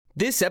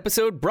This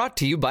episode brought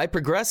to you by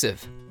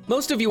Progressive.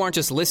 Most of you aren't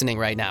just listening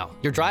right now.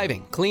 You're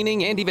driving,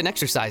 cleaning, and even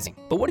exercising.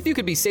 But what if you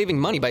could be saving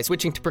money by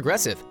switching to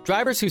Progressive?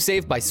 Drivers who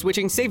save by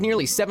switching save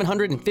nearly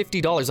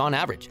 $750 on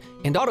average.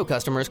 And auto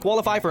customers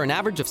qualify for an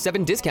average of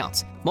 7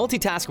 discounts.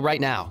 Multitask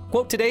right now.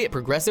 Quote today at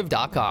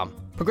Progressive.com.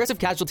 Progressive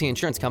Casualty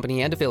Insurance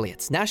Company and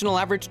Affiliates. National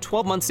average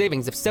 12-month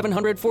savings of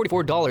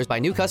 $744 by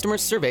new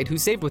customers surveyed who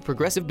saved with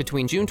Progressive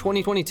between June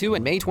 2022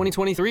 and May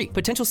 2023.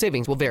 Potential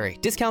savings will vary.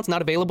 Discounts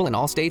not available in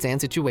all states and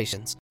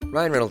situations.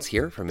 Ryan Reynolds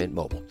here from Mint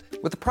Mobile.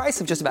 With the price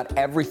of just about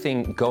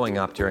everything going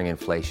up during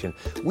inflation,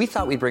 we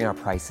thought we'd bring our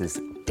prices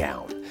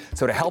down.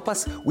 So to help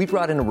us, we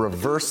brought in a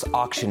reverse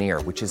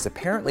auctioneer, which is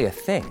apparently a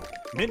thing.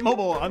 Mint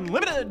Mobile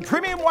Unlimited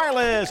Premium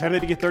Wireless. How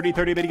to get 30,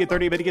 30, bit to get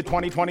 30, bit to get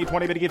 20, 20,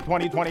 20, bit to get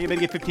 20, 20, bit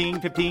to get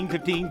 15, 15,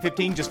 15,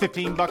 15, just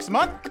 $15 a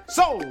month?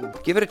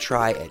 Sold! Give it a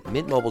try at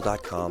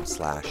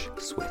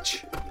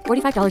mintmobile.com/switch.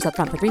 $45 up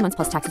front for 3 months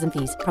plus taxes and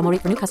fees. Promo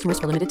rate for new customers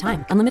for limited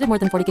time. Unlimited more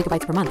than 40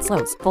 gigabytes per month.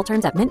 Slows full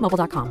terms at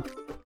mintmobile.com.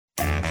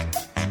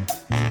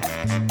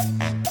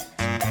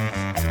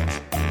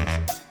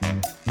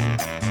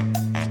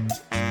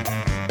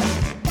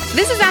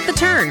 This is At the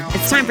Turn.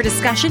 It's time for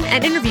discussion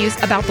and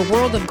interviews about the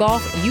world of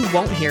golf you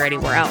won't hear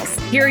anywhere else.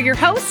 Here are your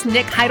hosts,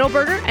 Nick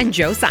Heidelberger and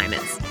Joe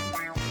Simons.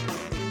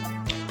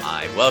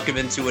 Hi, welcome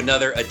into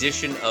another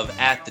edition of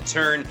At the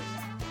Turn.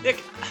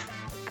 Nick,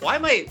 why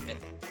am I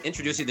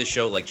introducing this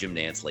show like Jim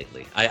Nantz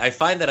lately? I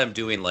find that I'm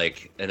doing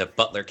like a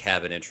Butler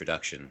Cabin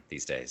introduction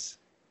these days.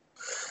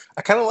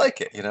 I kind of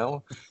like it, you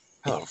know?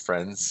 Hello,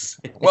 friends.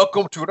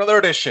 Welcome to another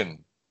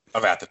edition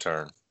of At the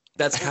Turn.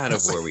 That's kind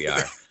of where we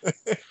are.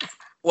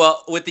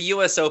 Well, with the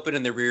U.S. Open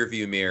in the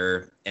rearview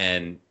mirror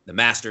and the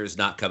Masters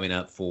not coming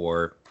up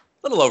for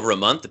a little over a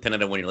month,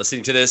 depending on when you're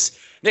listening to this,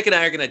 Nick and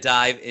I are going to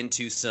dive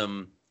into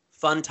some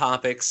fun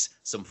topics,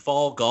 some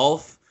fall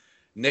golf.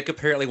 Nick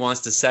apparently wants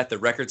to set the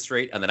record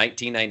straight on the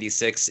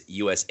 1996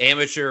 U.S.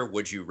 Amateur.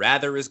 Would You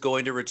Rather is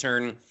going to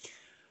return.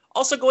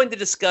 Also going to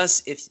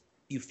discuss if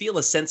you feel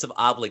a sense of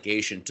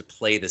obligation to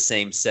play the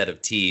same set of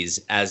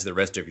tees as the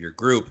rest of your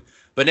group.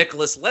 But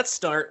Nicholas, let's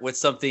start with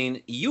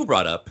something you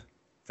brought up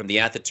from the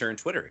At the Turn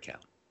Twitter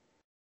account.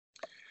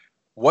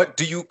 What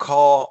do you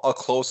call a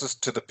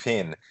closest to the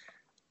pin?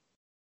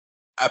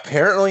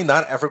 Apparently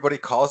not everybody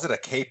calls it a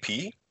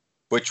KP,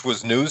 which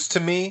was news to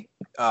me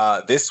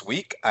this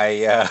week.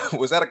 I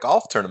was at a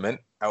golf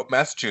tournament out in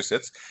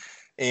Massachusetts,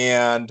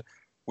 and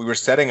we were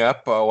setting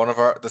up one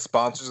of the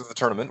sponsors of the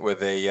tournament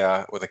with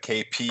a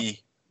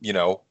KP,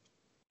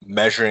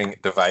 measuring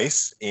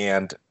device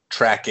and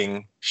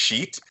tracking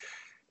sheet.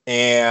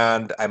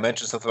 And I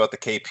mentioned something about the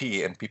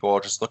KP, and people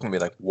are just looking at me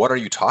like, "What are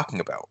you talking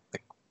about?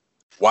 Like,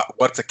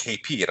 what's a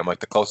KP?" And I'm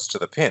like, "The closest to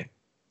the pin,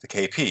 the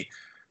KP."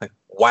 Like,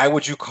 why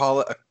would you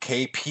call it a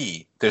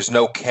KP? There's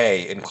no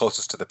K in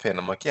closest to the pin.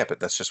 I'm like, yeah, but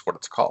that's just what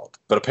it's called.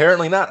 But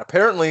apparently not.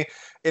 Apparently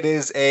it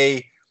is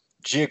a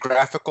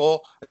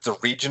geographical, it's a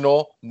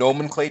regional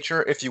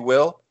nomenclature, if you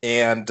will.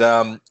 And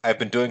I've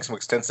been doing some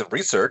extensive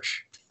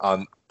research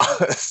on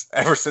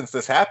ever since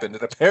this happened.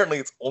 And apparently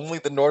it's only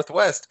the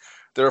Northwest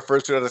that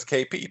refers to it as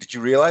KP. Did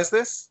you realize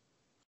this?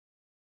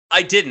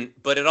 I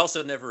didn't, but it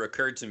also never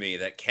occurred to me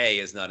that K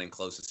is not in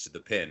closest to the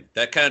pin.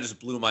 That kind of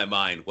just blew my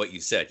mind, what you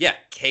said. Yeah,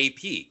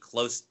 KP,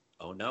 close.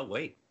 Oh, no,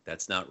 wait,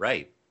 that's not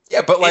right.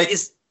 Yeah, but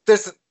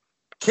there's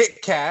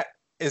Kit Kat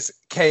is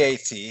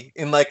KAT,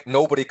 and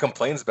nobody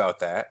complains about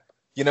that.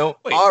 Wait,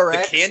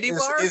 RX the candy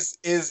bar? is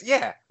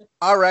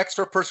RX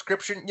for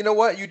prescription. You know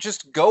what? You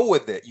just go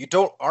with it. You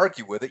don't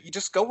argue with it. You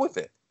just go with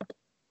it.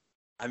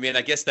 I mean,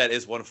 I guess that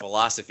is one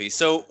philosophy.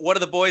 So what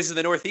do the boys in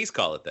the Northeast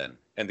call it then,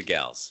 and the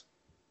gals?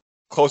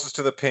 Closest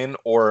to the pin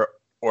or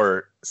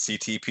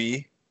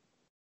CTP,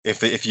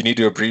 if you need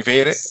to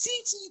abbreviate it.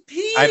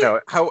 CTP. I know.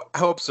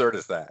 How absurd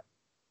is that?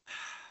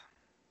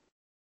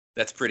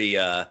 That's pretty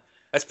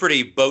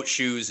boat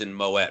shoes and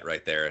Moet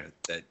right there.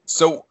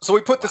 So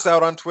we put this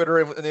out on Twitter,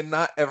 and then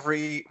not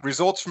every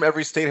results from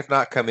every state have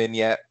not come in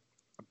yet,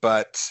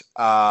 but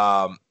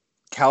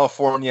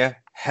California,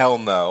 hell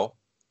no.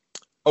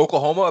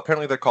 Oklahoma,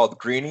 apparently they're called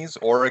Greenies.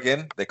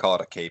 Oregon, they call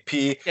it a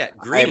KP. Yeah,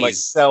 Greenies. I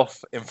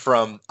myself am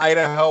from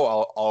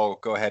Idaho. I'll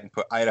go ahead and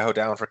put Idaho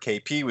down for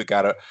KP. We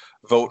got to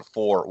vote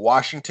for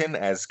Washington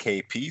as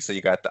KP. So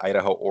you got the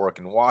Idaho,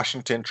 Oregon,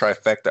 Washington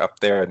trifecta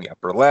up there in the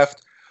upper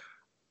left.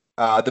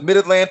 The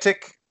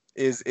Mid-Atlantic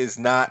is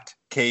not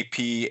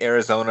KP.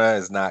 Arizona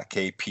is not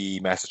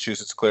KP.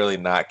 Massachusetts clearly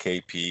not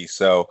KP.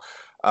 So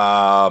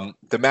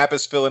the map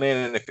is filling in,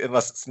 and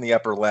unless it's in the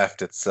upper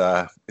left, it's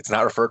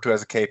not referred to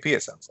as a KP.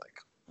 It sounds like.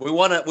 We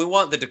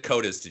want the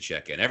Dakotas to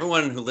check in.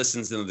 Everyone who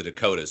listens in the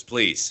Dakotas,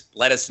 please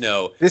let us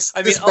know. This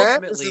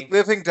map is a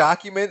living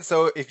document,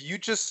 so if you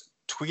just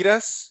tweet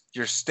us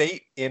your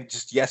state and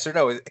just yes or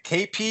no,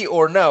 KP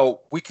or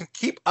no, we can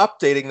keep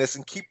updating this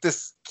and keep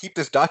this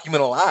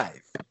document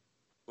alive.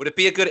 Would it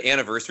be a good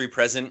anniversary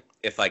present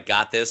if I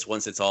got this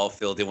once it's all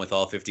filled in with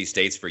all 50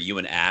 states for you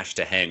and Ash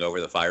to hang over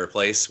the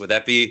fireplace? Would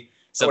that be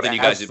something you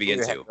guys would be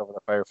into? Over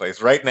the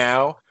fireplace right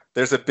now.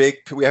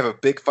 We have a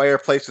big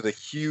fireplace with a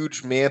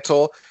huge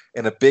mantle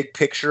and a big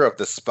picture of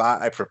the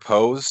spot I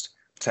proposed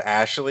to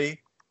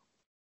Ashley.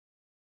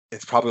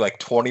 It's probably like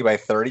 20 by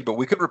 30, but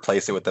we could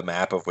replace it with the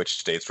map of which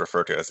states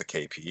refer to as a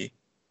KP.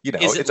 You know,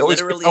 is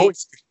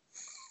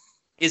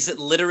it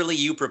literally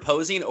you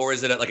proposing, or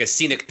is it like a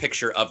scenic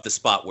picture of the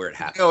spot where it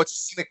happened? No, it's a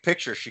scenic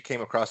picture. She came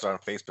across it on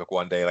Facebook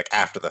one day, like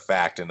after the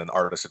fact, and an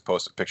artist had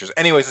posted pictures.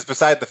 Anyways, it's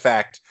beside the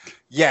fact.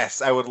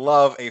 Yes, I would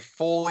love a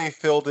fully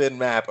filled in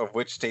map of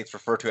which states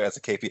refer to it as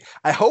a KP.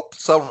 I hope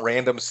some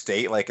random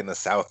state, like in the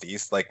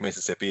Southeast, like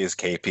Mississippi, is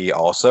KP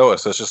also.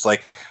 So it's just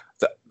like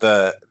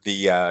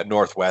the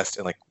Northwest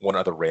and like one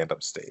other random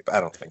state. But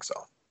I don't think so.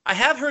 I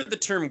have heard the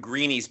term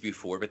greenies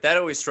before, but that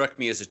always struck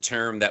me as a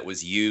term that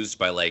was used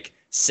by like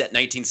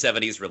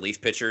 1970s relief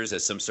pitchers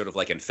as some sort of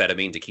like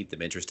amphetamine to keep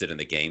them interested in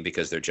the game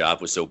because their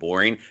job was so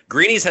boring.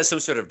 Greenies has some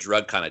sort of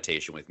drug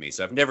connotation with me,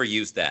 so I've never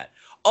used that.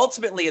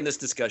 Ultimately, in this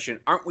discussion,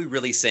 aren't we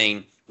really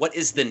saying what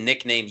is the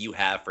nickname you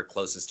have for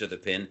closest to the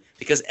pin?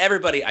 Because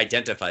everybody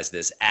identifies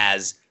this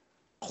as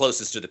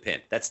closest to the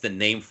pin. That's the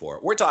name for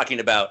it. We're talking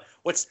about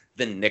what's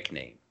the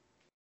nickname.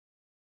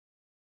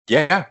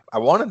 Yeah, I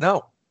want to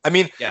know. I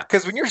mean,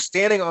 because when you're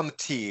standing on the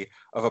tee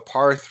of a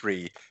par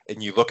 3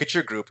 and you look at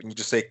your group and you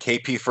just say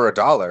KP for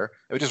 $1,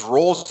 it just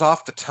rolls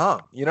off the tongue.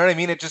 You know what I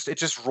mean? It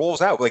just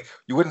rolls out. Like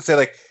you wouldn't say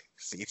like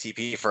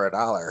CTP for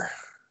 $1.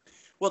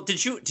 Well,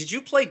 did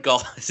you play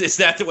golf? Is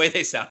that the way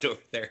they sound over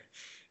there?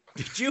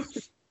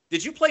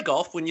 Did you play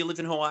golf when you lived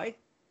in Hawaii?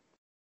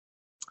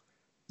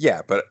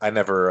 Yeah, but I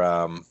never.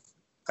 I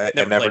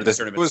never. This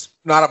was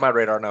not on my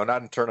radar. No,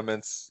 not in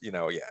tournaments. You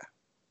know, yeah.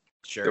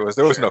 Sure.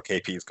 There was no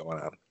KPs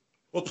going on.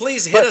 Well,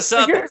 please hit us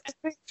up. Here's the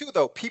thing too,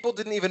 though. People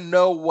didn't even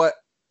know what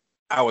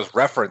I was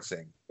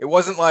referencing. It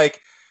wasn't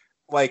like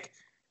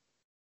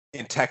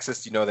in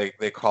Texas, you know, they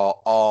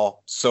call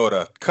all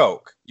soda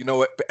Coke. You know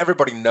what?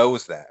 Everybody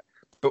knows that.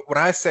 But when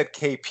I said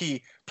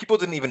KP, people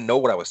didn't even know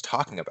what I was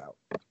talking about.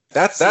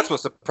 That's what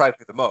surprised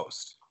me the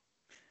most.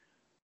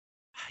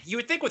 You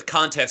would think with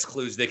context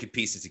clues they could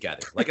piece it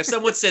together. Like if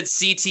someone said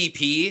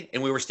CTP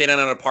and we were standing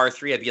on a par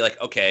 3, I'd be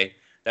like, okay,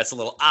 that's a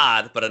little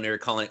odd, but I know you're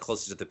calling it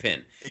closest to the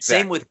pin.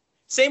 Exactly.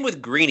 Same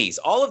with greenies.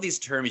 All of these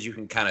terms, you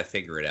can kind of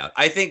figure it out.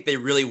 I think they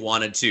really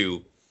wanted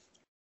to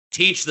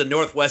teach the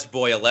Northwest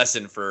boy a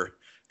lesson for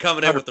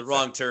coming up with the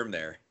wrong term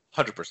there.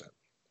 100%.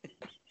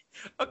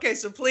 Okay,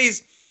 so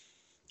please,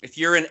 if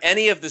you're in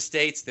any of the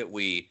states that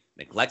we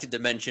neglected to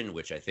mention,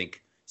 which I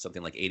think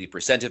something like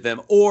 80% of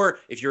them, or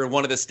if you're in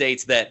one of the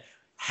states that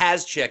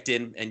has checked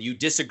in and you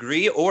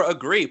disagree or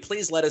agree,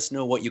 please let us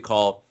know what you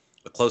call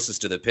the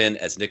closest to the pin.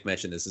 As Nick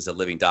mentioned, this is a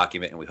living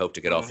document, and we hope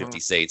to get all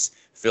 50 states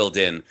filled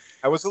in.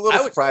 I was a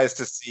little surprised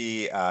to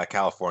see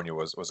California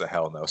was a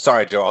hell no.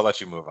 Sorry, Joe. I'll let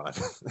you move on.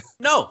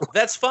 No,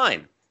 that's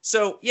fine.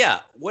 So yeah,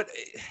 what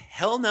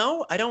hell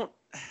no? I don't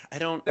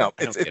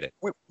get it.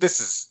 This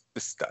is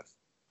done.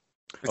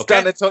 It's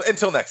done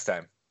until next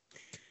time.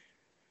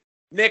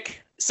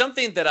 Nick,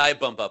 something that I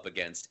bump up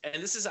against,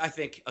 and this is, I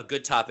think, a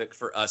good topic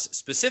for us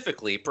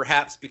specifically,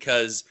 perhaps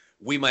because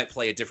we might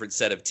play a different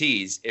set of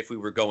tees if we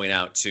were going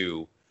out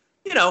to,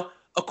 you know,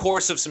 a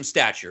course of some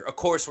stature, a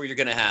course where you're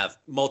going to have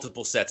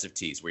multiple sets of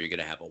tees, where you're going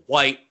to have a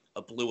white,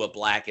 a blue, a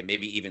black, and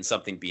maybe even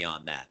something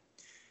beyond that.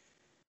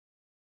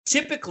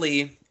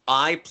 Typically,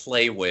 I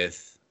play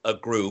with a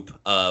group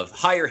of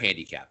higher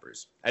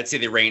handicappers. I'd say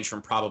they range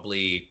from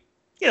probably,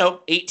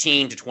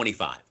 18 to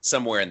 25,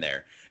 somewhere in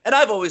there. And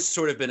I've always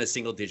sort of been a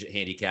single-digit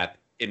handicap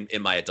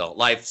in my adult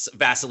life,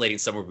 vacillating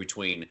somewhere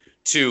between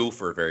 2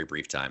 for a very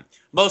brief time,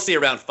 mostly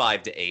around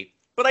 5 to 8.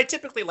 But I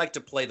typically like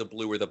to play the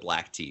blue or the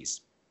black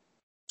tees.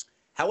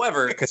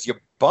 However, because you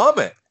bum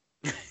it.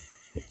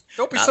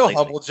 Don't be so lately.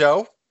 Humble,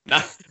 Joe.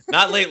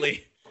 Not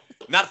lately.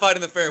 Not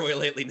finding the fairway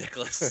lately,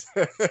 Nicholas.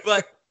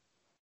 But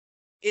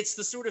it's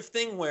the sort of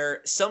thing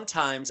where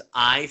sometimes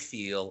I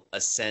feel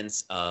a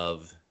sense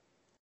of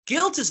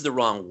guilt is the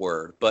wrong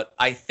word, but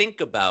I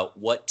think about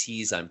what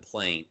tees I'm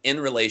playing in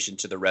relation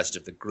to the rest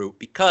of the group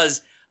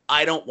because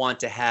I don't want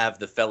to have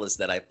the fellas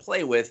that I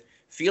play with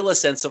feel a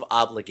sense of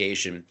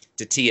obligation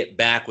to tee it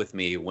back with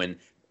me when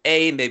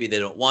A, maybe they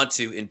don't want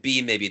to, and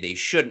B, maybe they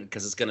shouldn't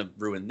because it's going to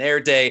ruin their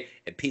day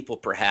and people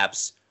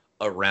perhaps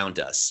around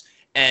us.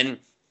 And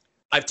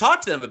I've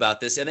talked to them about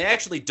this, and they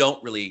actually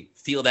don't really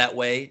feel that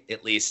way,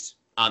 at least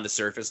on the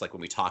surface. Like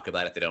when we talk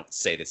about it, they don't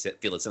say they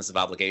feel a sense of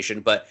obligation.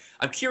 But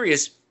I'm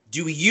curious,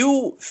 do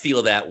you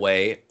feel that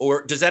way,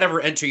 or does that ever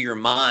enter your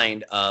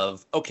mind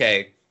of,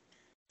 okay,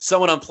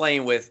 someone I'm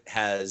playing with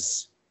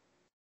has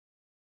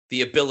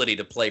the ability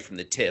to play from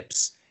the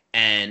tips,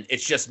 and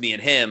it's just me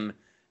and him.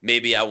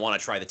 Maybe I want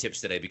to try the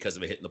tips today because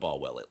of hitting the ball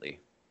well lately.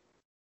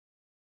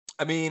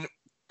 I mean,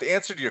 the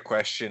answer to your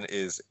question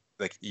is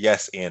like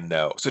yes and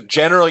no. So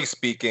generally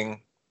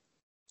speaking,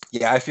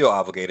 yeah, I feel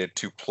obligated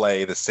to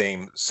play the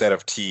same set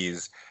of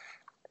tees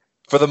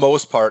for the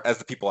most part as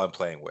the people I'm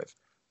playing with.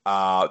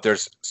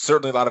 There's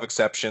certainly a lot of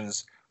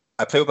exceptions.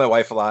 I play with my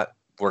wife a lot.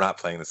 We're not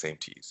playing the same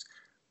tees.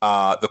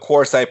 The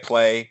course I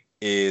play,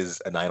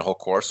 is a 9-hole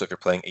course. So if you're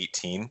playing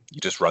 18, you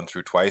just run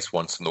through twice,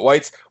 once in the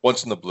whites,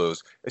 once in the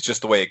blues. It's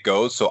just the way it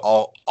goes. So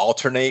I'll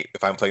alternate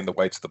if I'm playing the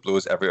whites or the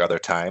blues every other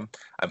time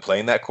I'm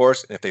playing that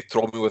course. And if they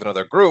throw me with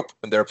another group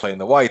and they're playing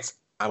the whites,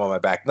 I'm on my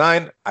back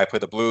 9. I play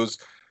the blues.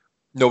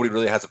 Nobody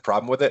really has a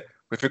problem with it.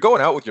 But if you're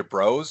going out with your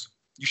bros,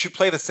 you should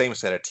play the same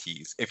set of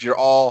tees. If you're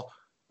all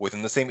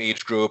within the same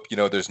age group,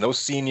 there's no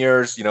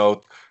seniors,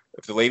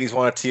 if the ladies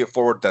want to tee it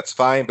forward, that's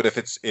fine. But if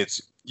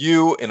it's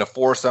you in a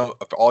foursome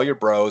of all your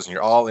bros and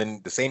you're all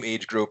in the same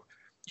age group,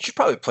 you should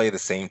probably play the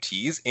same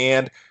tees.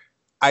 And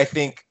I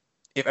think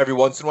if every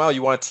once in a while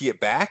you want to tee it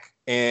back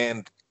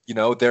and,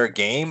 their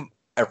game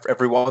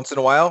every once in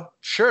a while,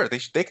 sure,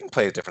 they can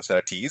play a different set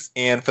of tees.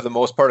 And for the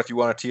most part, if you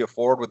want to tee it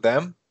forward with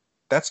them,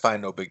 that's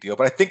fine, no big deal.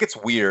 But I think it's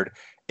weird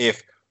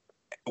if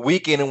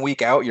week in and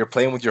week out you're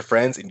playing with your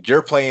friends and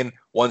you're playing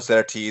one set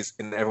of tees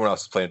and everyone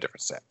else is playing a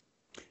different set.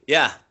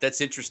 Yeah,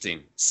 that's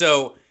interesting.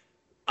 So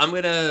I'm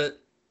going to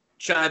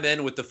chime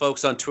in with the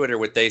folks on Twitter,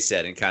 what they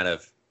said, and kind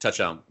of touch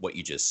on what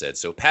you just said.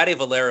 So Patty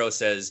Valero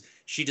says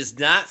she does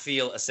not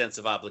feel a sense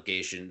of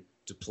obligation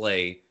to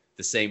play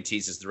the same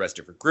tees as the rest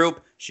of her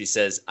group. She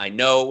says, I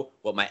know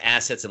what my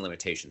assets and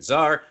limitations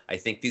are. I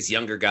think these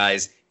younger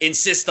guys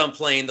insist on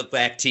playing the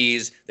back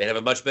tees. They'd have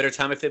a much better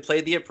time if they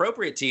played the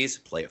appropriate tees.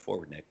 Play it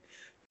forward, Nick.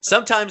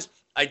 Sometimes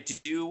I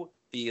do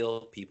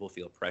feel people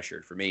feel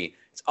pressured. For me,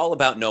 it's all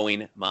about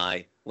knowing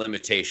my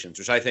limitations,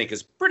 which I think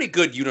is pretty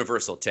good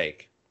universal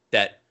take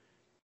that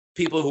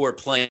people who are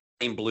playing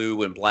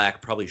blue and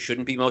black probably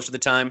shouldn't be most of the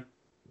time.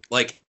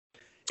 Like,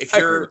 if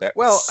you're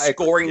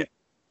scoring,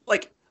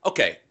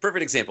 okay,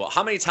 perfect example.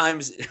 How many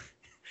times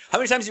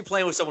you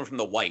playing with someone from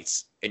the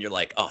whites and you're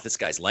like, oh, this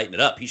guy's lighting it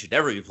up. He should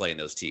never be playing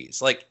those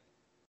tees. Like,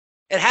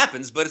 it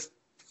happens, but it's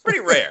pretty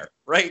rare,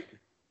 right?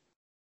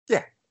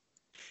 Yeah.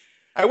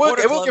 I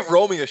will give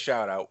Romy a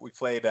shout out. We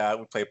played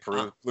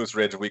Blues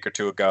Ridge a week or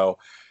two ago.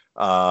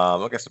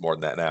 I guess more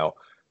than that now.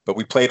 But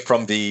we played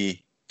from the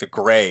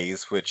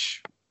grays,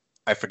 which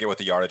I forget what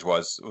the yardage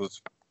was. It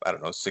was, I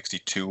don't know,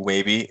 62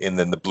 maybe. And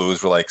then the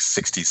blues were like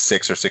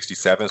 66 or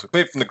 67. So we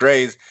played from the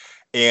grays,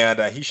 and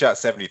he shot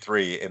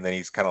 73. And then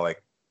he's kind of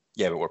like,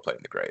 yeah, but we're playing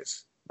the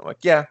grays. I'm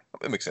like, yeah,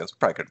 that makes sense. We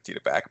probably could have teed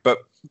it back.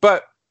 But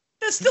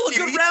that's still a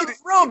good round from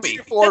Romy.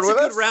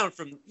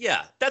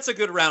 That's a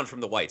good round from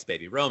the whites,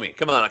 baby. Romy,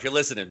 come on, if you're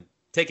listening,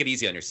 take it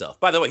easy on yourself.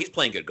 By the way, he's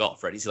playing good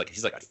golf, right? He's like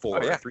at 4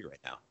 or 3 right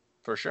now.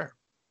 For sure.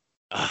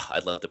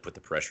 I'd love to put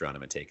the pressure on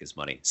him and take his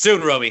money.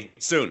 Soon, Romy,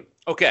 soon.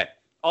 Okay.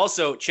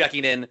 Also,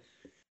 checking in,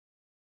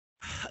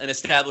 an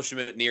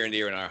establishment near and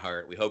dear in our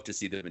heart. We hope to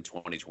see them in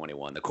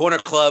 2021. The Corner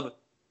Club,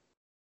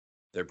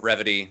 their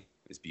brevity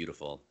is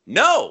beautiful.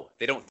 No,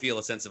 they don't feel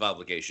a sense of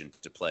obligation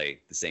to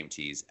play the same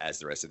tees as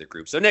the rest of their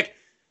group. So, Nick,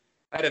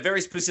 I had a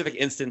very specific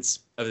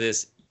instance of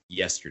this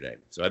yesterday.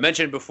 So I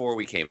mentioned before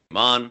we came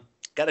on,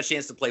 got a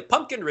chance to play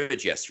Pumpkin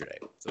Ridge yesterday.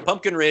 So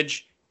Pumpkin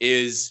Ridge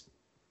is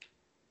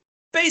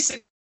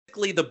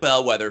basically the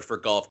bellwether for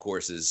golf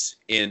courses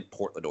in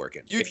Portland,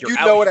 Oregon. You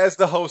know it as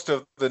the host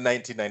of the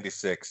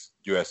 1996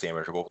 U.S.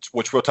 Amateur,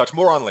 which we'll touch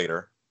more on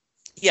later.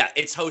 Yeah,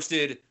 it's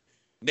hosted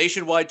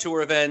nationwide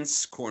tour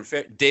events.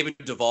 David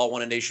Duval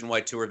won a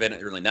nationwide tour event in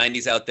the early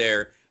 90s out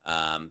there.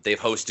 They've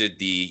hosted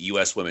the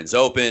U.S. Women's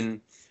Open.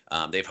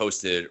 They've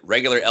hosted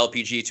regular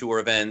LPG tour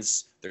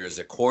events. There's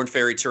a Corn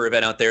Ferry tour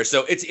event out there.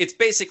 So it's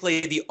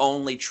basically the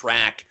only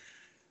track,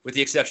 with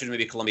the exception of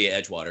maybe Columbia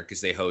Edgewater,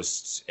 because they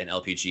host an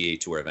LPGA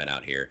tour event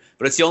out here.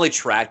 But it's the only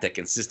track that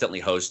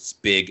consistently hosts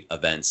big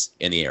events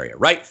in the area.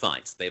 Right?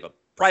 Fine. So they have a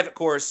private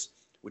course,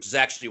 which is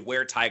actually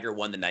where Tiger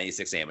won the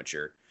 96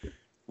 Amateur,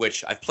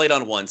 which I've played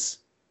on once.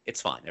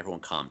 It's fine.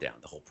 Everyone calm down.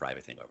 The whole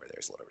private thing over there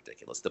is a little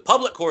ridiculous. The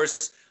public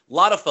course, a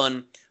lot of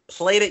fun.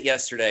 Played it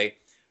yesterday.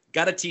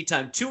 Got a tee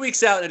time 2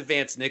 weeks out in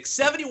advance, Nick.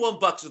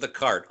 $71 with a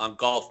cart on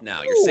Golf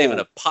Now. You're saving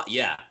a pot.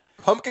 Yeah.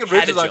 Pumpkin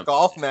Ridge is on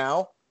Golf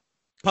Now.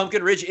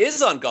 Pumpkin Ridge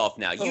is on Golf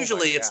Now.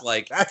 Usually it's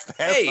like,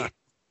 hey,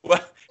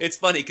 well, it's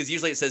funny because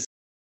usually it says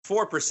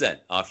 4%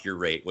 off your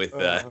rate with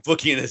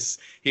booking this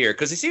here,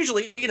 because it's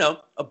usually, $1,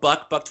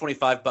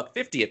 $1.25,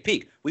 $1.50 at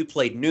peak. We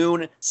played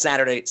noon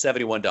Saturday,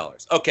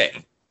 $71.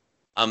 Okay,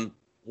 I'm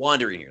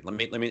wandering here. Let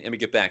me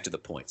get back to the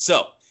point.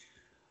 So,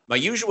 my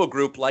usual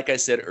group, like I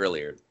said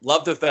earlier,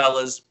 love the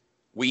fellas.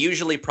 We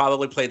usually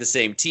probably play the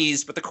same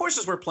tees, but the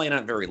courses we're playing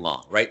aren't very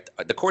long, right?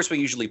 The course we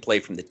usually play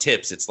from the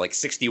tips, it's like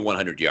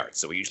 6,100 yards,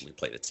 so we usually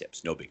play the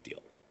tips. No big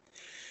deal.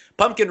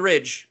 Pumpkin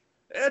Ridge,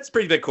 that's a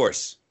pretty big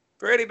course.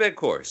 Pretty big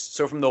course.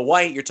 So from the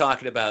white, you're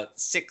talking about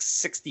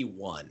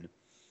 661.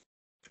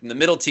 From the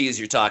middle tees,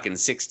 you're talking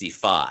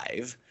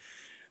 65.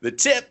 The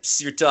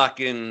tips, you're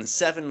talking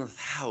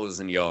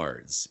 7,000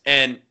 yards.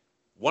 And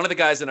one of the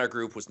guys in our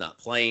group was not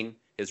playing.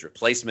 His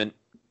replacement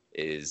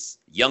is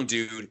a young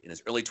dude in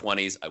his early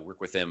 20s. I work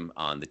with him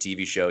on the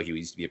TV show. He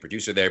used to be a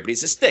producer there, but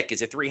he's just thick.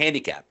 He's a 3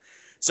 handicap.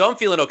 So I'm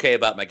feeling okay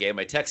about my game.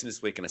 I texted him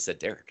this week and I said,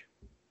 Derek,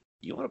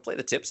 you want to play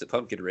the tips at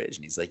Pumpkin Ridge?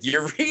 And he's like,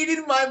 you're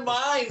reading my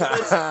mind.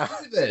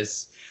 Let's do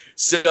this.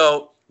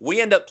 So we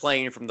end up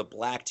playing from the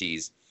black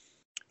tees.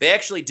 They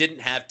actually didn't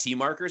have tee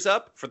markers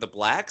up for the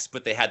blacks,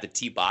 but they had the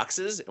tee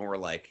boxes, and we're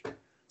like,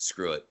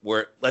 screw it.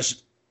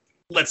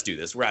 Let's do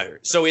this. We're out here.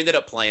 So we ended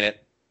up playing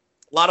it.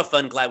 A lot of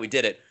fun. Glad we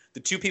did it. The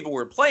two people we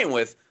were playing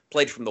with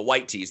played from the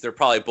white tees. They're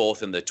probably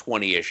both in the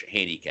 20-ish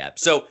handicap.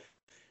 So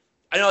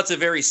I know it's a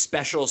very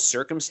special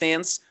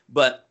circumstance,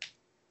 but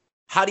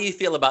how do you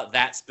feel about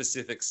that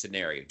specific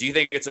scenario? Do you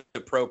think it's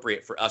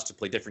appropriate for us to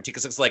play different tees?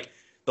 Because it's like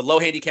the low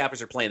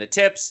handicappers are playing the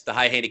tips, the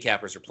high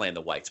handicappers are playing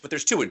the whites, but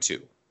there's 2 and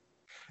 2.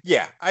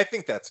 Yeah, I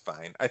think that's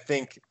fine. I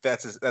think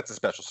that's a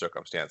special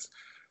circumstance.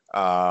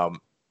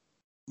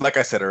 Like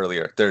I said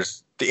earlier,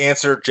 the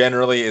answer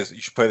generally is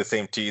you should play the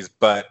same tees,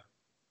 but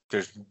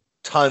there's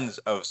tons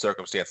of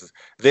circumstances.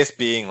 This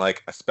being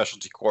like a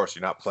specialty course,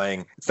 you're not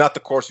playing. It's not the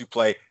course you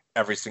play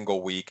every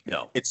single week.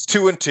 No, it's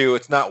 2 and 2.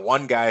 It's not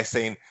one guy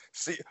saying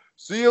see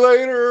you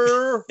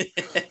later.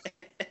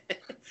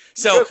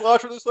 So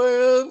watch for the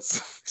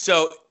slants.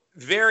 So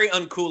very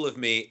uncool of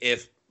me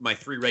if my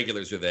 3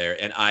 regulars are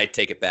there and I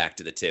take it back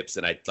to the tips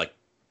and I like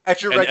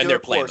at your regular and they're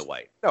course. Playing the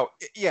white. No,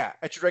 yeah,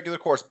 at your regular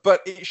course,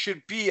 but it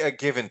should be a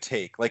give and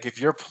take. Like if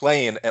you're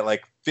playing at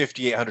like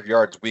 5,800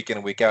 yards week in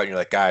and week out, and you're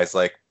like, guys,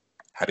 like,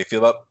 how do you feel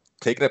about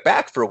taking it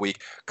back for a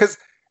week? Because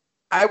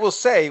I will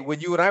say,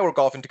 when you and I were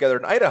golfing together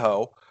in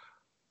Idaho,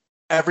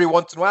 every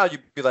once in a while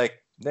you'd be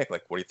like, Nick,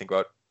 like, what do you think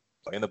about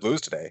playing the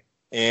Blues today?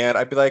 And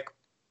I'd be like,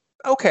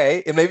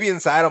 okay. And maybe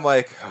inside I'm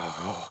like,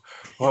 oh,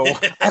 well,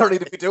 I don't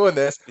need to be doing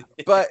this.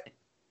 But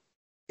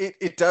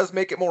it does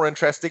make it more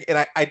interesting.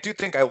 And I do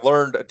think I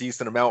learned a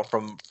decent amount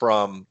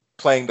from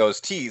playing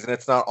those tees. And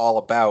it's not all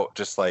about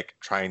just like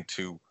trying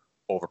to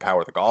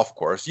overpower the golf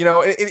course. You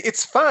know,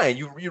 it's fine.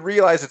 You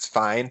realize it's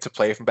fine to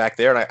play from back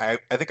there. And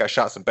I think I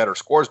shot some better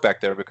scores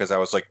back there because I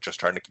was like just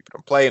trying to keep it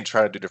in play and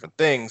trying to do different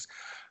things.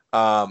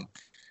 But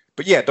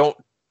yeah,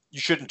 you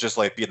shouldn't just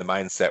like be in the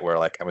mindset where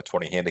like I'm a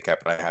 20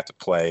 handicap and I have to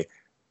play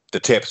the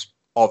tips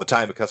all the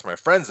time because my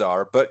friends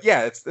are. But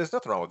yeah, there's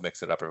nothing wrong with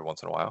mixing it up every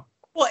once in a while.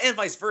 Well, and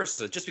vice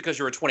versa. Just because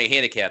you're a 20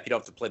 handicap, you don't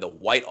have to play the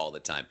white all the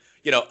time.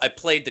 You know, I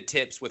played the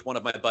tips with one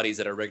of my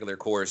buddies at a regular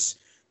course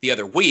the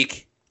other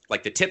week.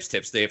 Like the tips,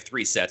 they have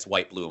 3 sets,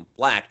 white, blue, and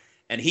black.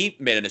 And he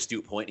made an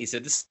astute point. He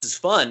said, this is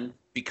fun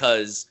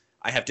because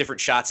I have different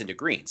shots into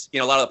greens. You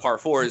know, a lot of the par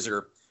 4s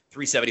are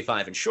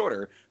 375 and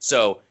shorter.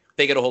 So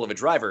they get a hold of a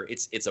driver,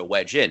 it's a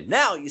wedge in.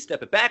 Now you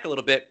step it back a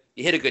little bit,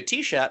 you hit a good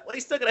tee shot, well,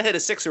 he's still going to hit a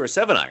 6 or a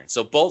 7 iron.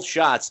 So both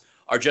shots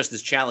are just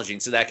as challenging.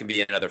 So that can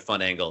be another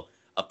fun angle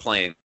of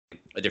playing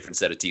a different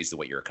set of tees than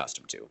what you're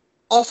accustomed to.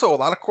 Also, a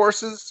lot of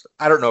courses,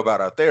 I don't know about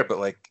out there, but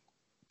like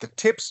the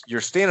tips,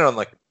 you're standing on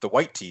like the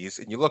white tees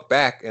and you look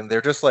back and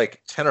they're just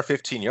like 10 or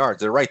 15 yards.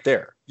 They're right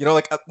there. You know,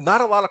 like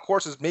not a lot of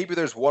courses, maybe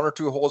there's 1 or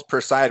 2 holes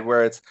per side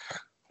where it's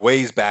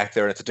ways back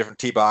there and it's a different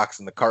tee box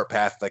and the cart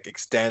path like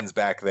extends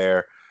back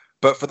there.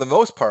 But for the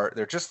most part,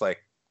 they're just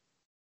like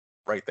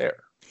right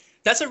there.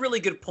 That's a really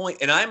good point.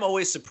 And I'm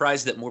always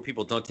surprised that more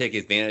people don't take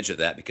advantage of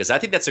that because I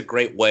think that's a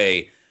great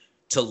way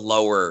to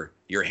lower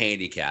your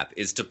handicap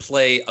is to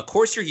play a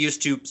course you're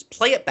used to,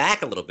 play it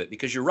back a little bit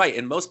because you're right.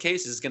 In most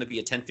cases, it's going to be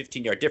a 10,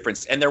 15-yard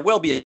difference. And there will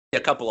be a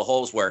couple of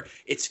holes where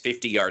it's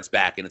 50 yards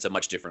back and it's a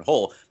much different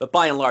hole. But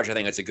by and large, I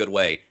think it's a good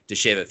way to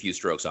shave a few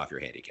strokes off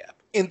your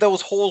handicap. In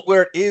those holes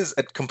where it is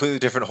a completely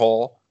different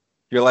hole,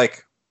 you're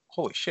like,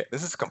 holy shit,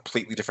 this is a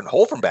completely different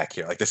hole from back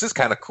here. Like, this is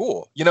kind of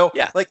cool. You know,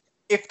 yeah. Like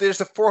if there's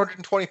a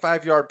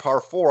 425-yard par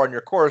 4 on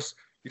your course,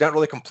 you're not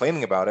really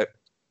complaining about it.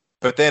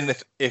 But then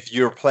if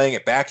you're playing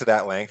it back to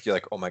that length, you're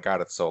like, oh my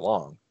God, it's so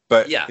long.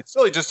 But yeah, it's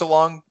really just a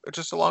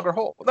longer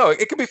hole. No,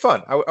 it can be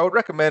fun. I would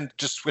recommend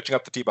just switching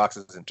up the tee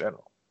boxes in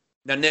general.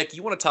 Now, Nick,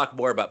 you want to talk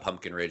more about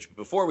Pumpkin Ridge. But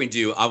before we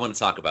do, I want to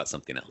talk about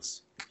something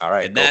else. All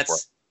right. And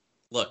that's,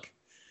 look,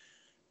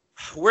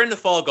 we're in the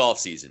fall golf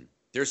season.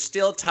 There's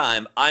still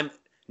time.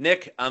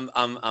 Nick, I'm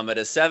at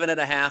a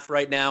 7.5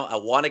 right now. I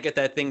want to get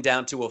that thing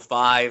down to a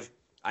 5.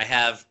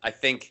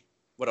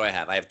 What do I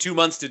have? I have 2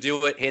 months to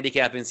do it.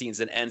 Handicapping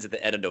season ends at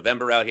the end of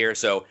November out here,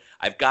 so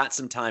I've got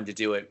some time to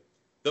do it.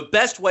 The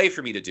best way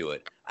for me to do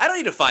it, I don't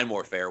need to find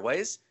more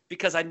fairways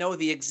because I know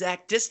the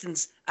exact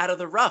distance out of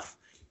the rough.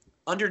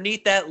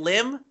 Underneath that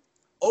limb,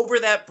 over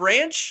that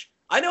branch,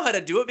 I know how to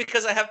do it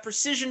because I have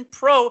Precision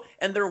Pro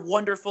and their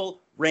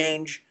wonderful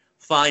range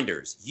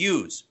finders.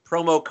 Use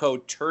promo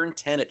code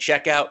TURN10 at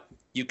checkout.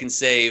 You can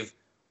save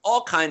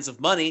all kinds of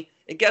money.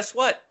 And guess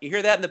what? You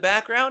hear that in the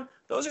background?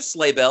 Those are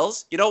sleigh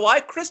bells. You know why?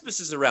 Christmas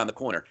is around the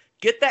corner.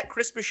 Get that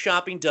Christmas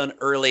shopping done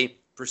early.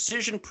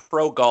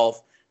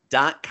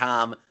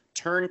 PrecisionProGolf.com.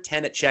 Turn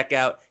 10 at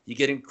checkout. You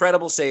get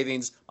incredible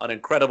savings on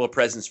incredible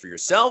presents for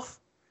yourself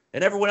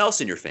and everyone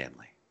else in your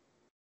family.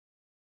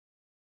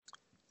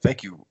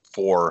 Thank you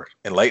for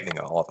enlightening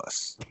all of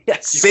us.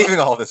 Yes. Saving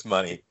all this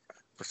money.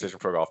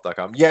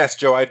 PrecisionProGolf.com. Yes,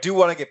 Joe, I do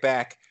want to get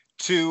back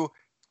to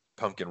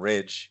Pumpkin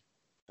Ridge,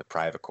 the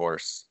private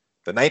course.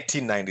 The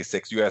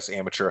 1996 U.S.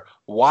 Amateur.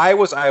 Why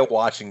was I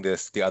watching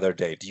this the other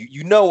day? Do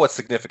you know what's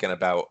significant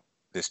about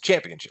this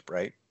championship,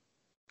 right?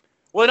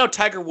 Well, I know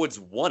Tiger Woods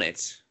won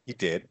it. He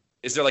did.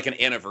 Is there like an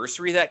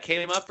anniversary that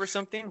came up or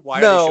something? Why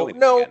are they showing it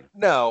again?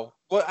 No.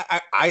 Well,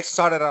 I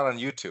sought it out on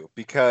YouTube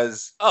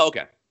because Oh,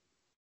 okay.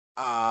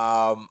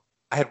 I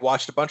had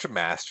watched a bunch of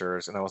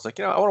Masters, and I was like,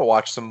 I want to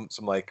watch some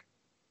like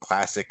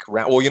classic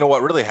round. Well, you know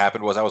what really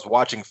happened was I was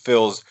watching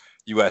Phil's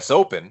U.S.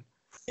 Open,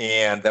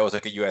 and that was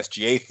like a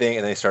USGA thing,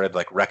 and they started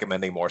like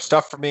recommending more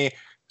stuff for me.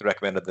 They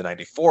recommended the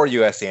 94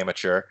 U.S.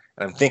 Amateur,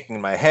 and I'm thinking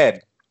in my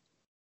head,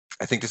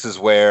 I think this is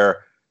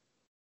where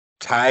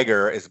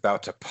Tiger is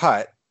about to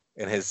putt,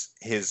 and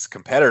his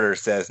competitor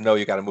says, no,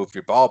 you got to move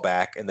your ball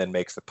back, and then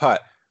makes the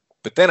putt.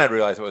 But then I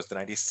realized it was the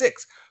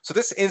 96. So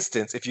this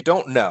instance, if you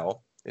don't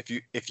know,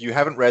 if you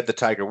haven't read the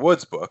Tiger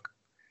Woods book,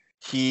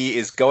 he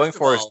is going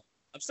for his...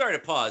 I'm sorry to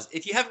pause.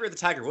 If you haven't read the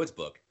Tiger Woods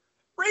book,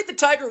 read the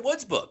Tiger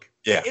Woods book.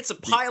 Yeah. It's a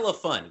pile of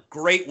fun.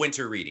 Great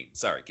winter reading.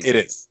 Sorry. Continue.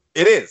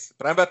 It is.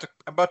 But I'm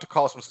about to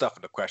call some stuff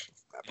into question.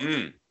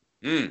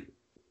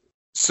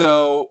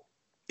 So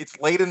it's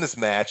late in this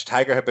match.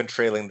 Tiger had been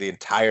trailing the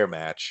entire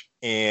match,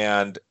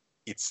 and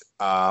it's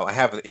I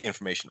have the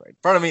information right in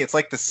front of me. It's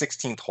like the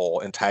 16th hole,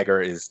 and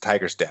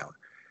Tiger's down.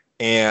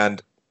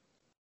 And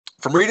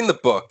from reading the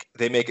book,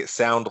 they make it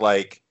sound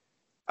like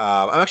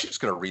I'm actually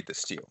just going to read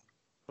this to you.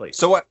 Please.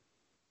 So what?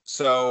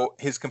 So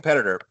his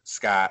competitor,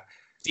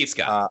 Steve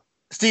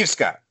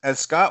Scott. As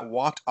Scott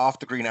walked off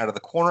the green out of the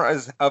corner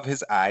of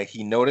his eye,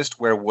 he noticed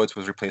where Woods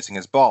was replacing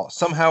his ball.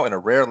 Somehow, in a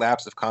rare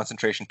lapse of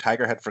concentration,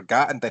 Tiger had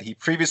forgotten that he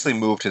previously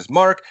moved his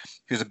mark.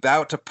 He was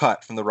about to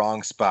putt from the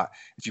wrong spot.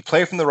 If you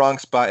play from the wrong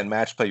spot in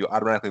match play, you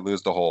automatically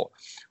lose the hole.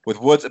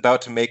 With Woods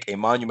about to make a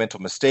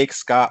monumental mistake,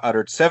 Scott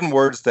uttered 7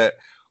 words that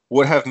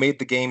would have made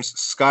the game's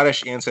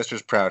Scottish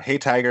ancestors proud. Hey,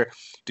 Tiger,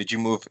 did you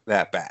move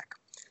that back?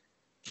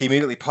 He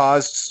immediately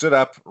paused, stood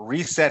up,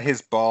 reset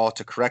his ball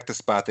to correct the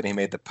spot. Then he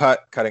made the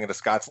putt, cutting into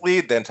Scott's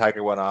lead. Then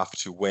Tiger went off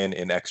to win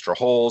in extra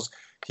holes.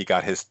 He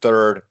got his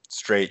 3rd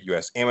straight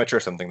U.S.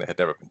 Amateur, something that had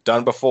never been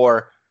done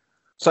before.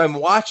 So I'm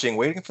watching,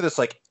 waiting for this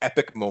like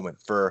epic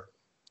moment for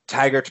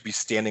Tiger to be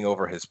standing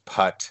over his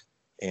putt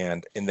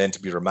and then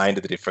to be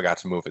reminded that he forgot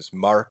to move his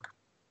mark.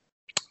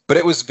 But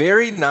it was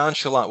very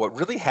nonchalant. What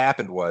really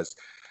happened was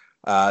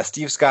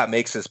Steve Scott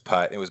makes his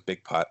putt. It was a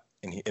big putt.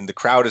 And the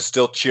crowd is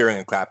still cheering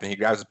and clapping. He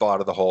grabs his ball out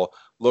of the hole,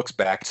 looks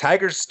back.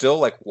 Tiger's still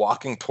like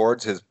walking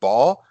towards his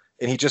ball,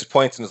 and he just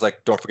points and is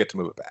like, "Don't forget to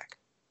move it back."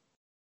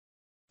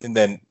 And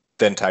then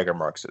Tiger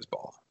marks his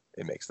ball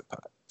and makes the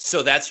putt.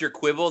 So that's your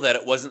quibble, that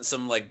it wasn't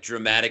some like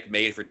dramatic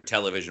made for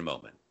television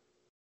moment.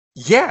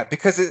 Yeah,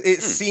 because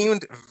it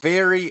seemed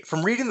very,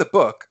 from reading the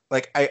book,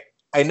 like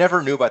I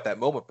never knew about that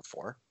moment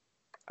before.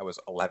 I was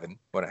 11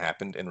 when it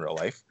happened in real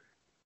life.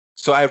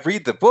 So I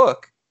read the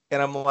book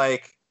and I'm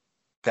like,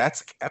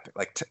 that's epic.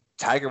 Like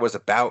Tiger was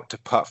about to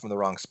putt from the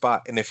wrong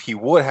spot, and if he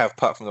would have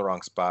putt from the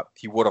wrong spot,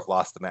 he would have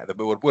lost the match. It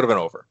would have been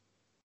over.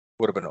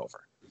 Would have been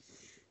over.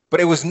 But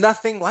it was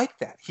nothing like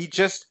that. He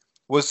just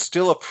was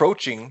still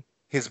approaching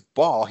his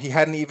ball. He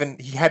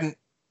hadn't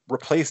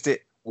replaced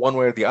it one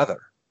way or the other.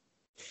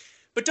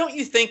 But don't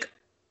you think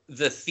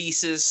the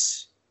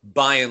thesis,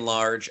 by and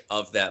large,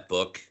 of that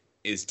book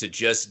is to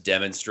just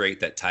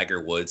demonstrate that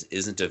Tiger Woods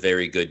isn't a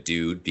very good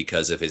dude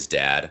because of his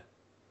dad?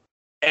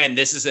 And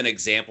this is an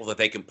example that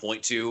they can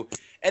point to,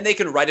 and they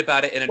can write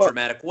about it in a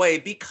dramatic way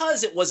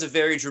because it was a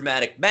very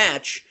dramatic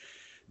match.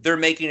 They're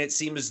making it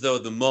seem as though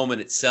the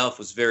moment itself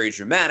was very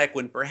dramatic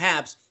when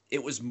perhaps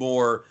it was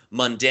more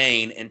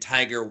mundane and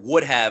Tiger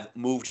would have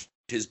moved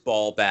his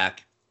ball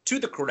back to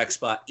the correct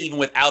spot even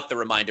without the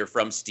reminder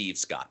from Steve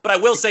Scott. But I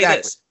will say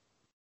this.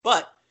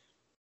 But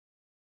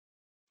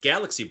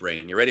Galaxy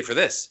Brain, you ready for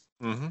this?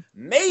 Mm-hmm.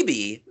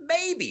 Maybe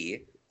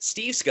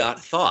Steve Scott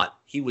thought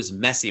he was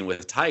messing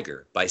with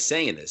Tiger by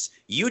saying this.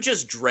 You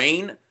just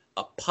drain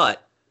a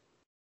putt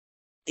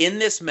in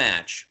this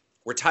match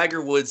where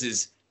Tiger Woods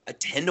is a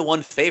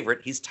 10-1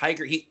 favorite. He's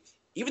Tiger.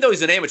 Even though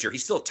he's an amateur,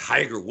 he's still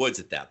Tiger Woods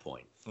at that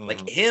point. Mm-hmm.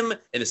 Like him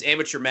in this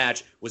amateur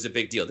match was a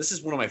big deal. This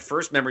is one of my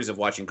first memories of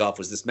watching golf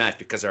was this match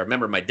because I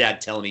remember my dad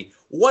telling me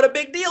what a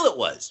big deal it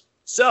was.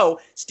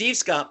 So Steve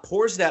Scott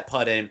pours that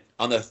putt in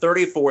on the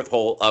 34th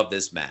hole of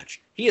this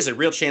match. He has a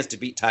real chance to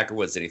beat Tiger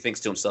Woods, and he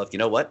thinks to himself, you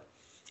know what?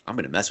 I'm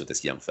going to mess with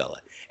this young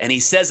fella. And he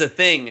says a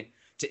thing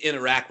to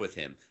interact with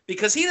him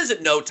because he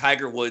doesn't know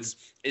Tiger Woods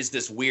is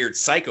this weird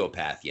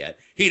psychopath yet.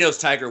 He knows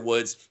Tiger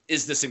Woods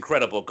is this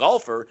incredible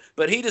golfer,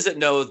 but he doesn't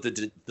know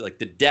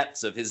the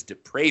depths of his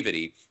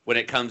depravity when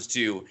it comes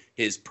to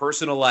his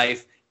personal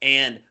life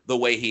and the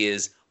way he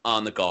is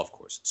on the golf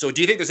course. So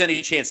do you think there's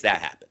any chance that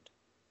happened?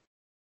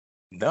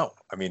 No.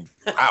 I mean,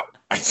 wow.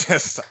 I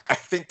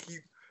think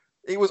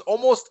it was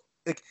almost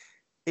like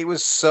it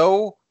was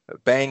so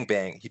bang,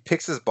 bang. He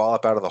picks his ball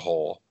up out of the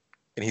hole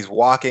and he's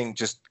walking,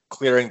 just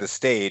clearing the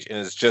stage. And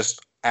it's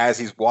just as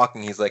he's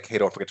walking, he's like, hey,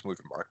 don't forget to move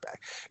your mark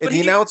back. And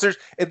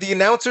the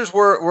announcers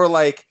were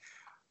like,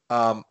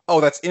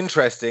 oh, that's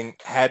interesting.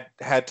 Had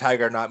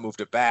Tiger not moved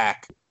it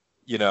back,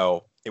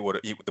 the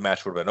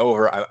match would have been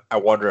over. I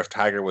wonder if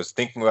Tiger was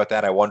thinking about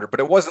that. But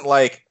it wasn't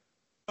like,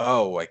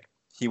 like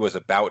he was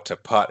about to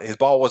putt. His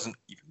ball wasn't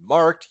even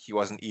marked. He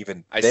wasn't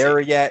even there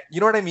yet. You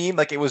know what I mean?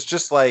 Like, it was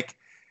just like,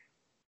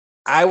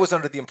 I was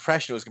under the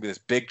impression it was going to be this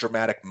big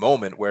dramatic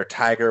moment where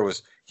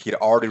he'd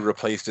already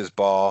replaced his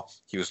ball.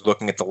 He was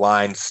looking at the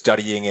line,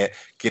 studying it,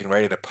 getting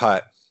ready to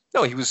putt.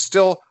 No, he was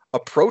still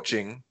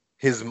approaching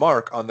his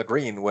mark on the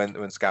green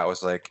when Scott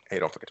was like, hey,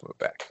 don't forget to move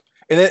back.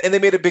 And they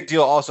made a big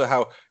deal also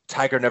how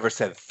Tiger never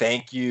said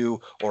thank you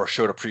or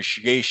showed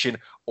appreciation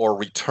or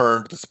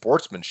returned the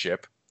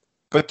sportsmanship.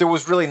 But there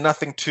was really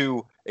nothing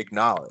to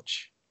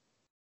acknowledge.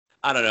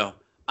 I don't know.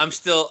 I'm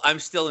still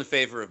in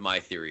favor of my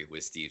theory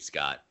with Steve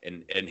Scott,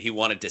 and he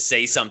wanted to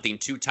say something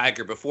to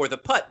Tiger before the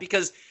putt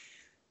because,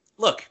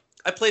 look,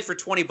 I played for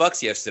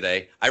 $20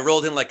 yesterday. I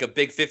rolled in like a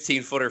big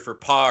 15-footer for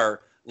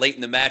par late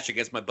in the match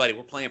against my buddy.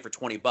 We're playing for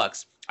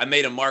 $20. I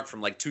made a mark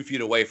from like 2 feet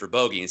away for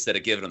bogey instead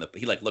of giving him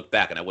he like looked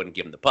back and I wouldn't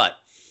give him the putt.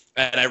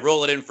 And I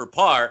roll it in for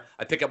par.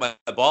 I pick up my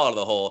ball out of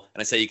the hole,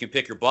 and I say, you can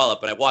pick your ball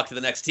up. And I walk to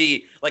the next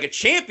tee like a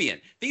champion.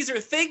 These are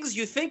things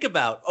you think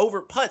about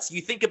over putts.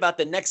 You think about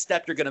the next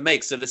step you're going to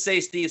make. So to say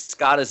Steve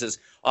Scott is this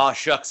aw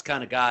shucks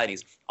kind of guy, and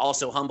he's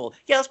also humble,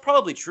 yeah, that's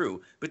probably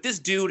true. But this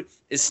dude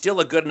is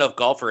still a good enough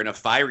golfer and a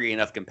fiery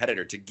enough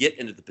competitor to get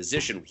into the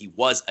position he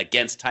was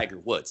against Tiger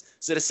Woods.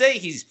 So to say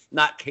he's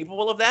not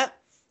capable of that,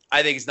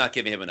 I think he's not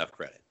giving him enough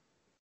credit.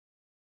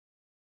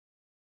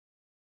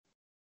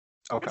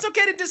 Okay. It's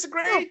okay to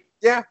disagree.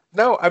 Yeah,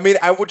 no, I mean,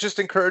 I would just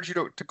encourage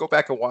you to go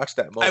back and watch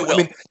that moment. I will.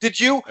 I mean, did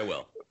you? I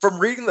will. From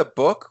reading the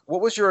book, what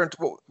was your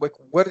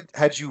what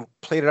had you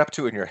played it up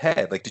to in your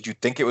head? Like, did you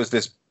think it was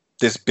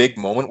this big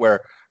moment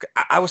where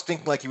I was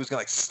thinking like he was gonna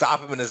like stop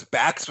him in his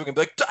backswing and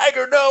be like,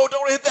 Tiger, no,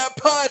 don't hit that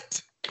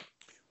putt.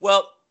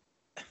 Well,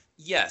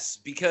 yes,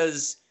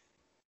 because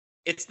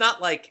it's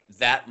not like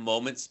that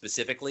moment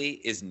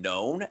specifically is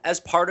known as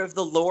part of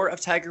the lore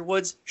of Tiger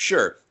Woods.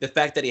 Sure, the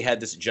fact that he had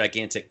this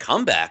gigantic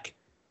comeback,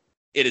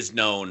 it is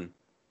known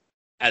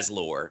as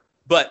lore.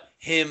 But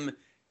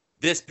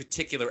this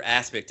particular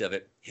aspect of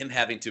it, him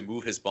having to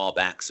move his ball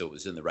back so it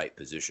was in the right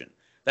position,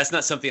 that's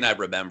not something I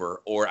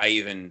remember or I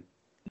even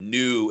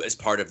knew as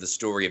part of the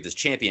story of this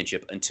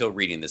championship until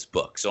reading this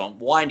book. So I'm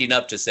winding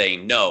up to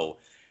saying no,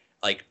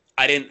 like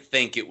I didn't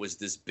think it was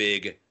this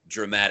big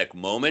dramatic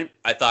moment.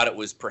 I thought it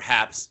was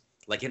perhaps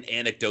like an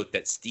anecdote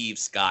that Steve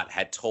Scott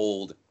had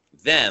told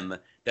them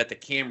that the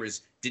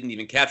cameras didn't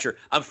even capture.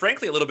 I'm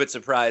frankly a little bit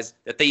surprised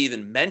that they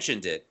even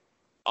mentioned it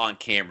on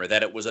camera,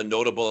 that it was a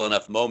notable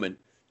enough moment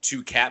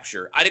to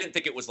capture. I didn't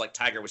think it was like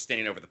Tiger was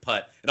standing over the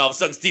putt and all of a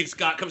sudden Steve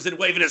Scott comes in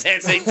waving his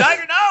hand saying,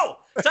 Tiger, no!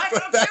 Tiger,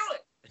 don't do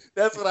it!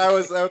 That's what I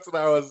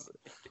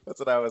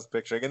was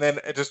picturing. And then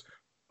just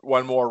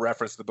one more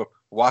reference to the book.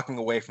 Walking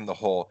away from the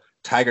hole,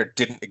 Tiger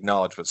didn't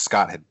acknowledge what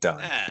Scott had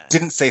done.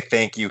 Didn't say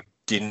thank you,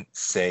 didn't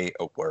say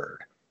a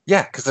word.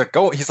 Yeah, because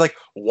he's like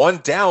one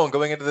down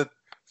going into the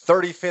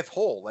 35th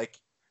hole. Like,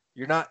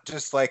 you're not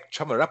just like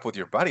chumming it up with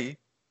your buddy.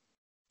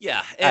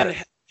 Yeah, and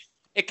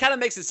it kind of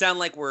makes it sound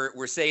like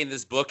we're saying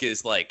this book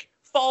is like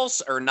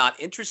false or not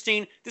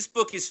interesting. This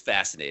book is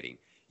fascinating.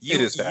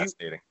 It is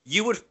fascinating.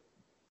 You would,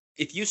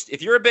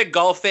 if you're a big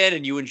golf fan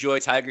and you enjoy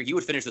Tiger, you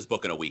would finish this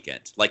book in a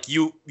weekend. Like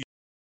you.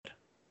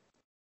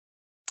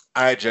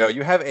 All right, Joe,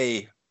 you have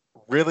a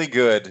really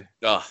good,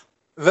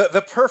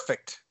 the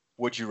perfect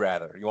would you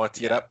rather. You want to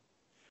tee it up?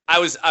 I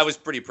was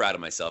pretty proud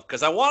of myself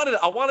because I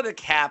wanted to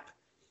cap.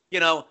 You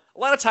know, a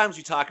lot of times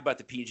we talk about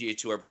the PGA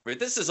Tour, but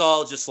this is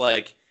all just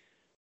like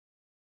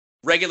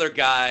regular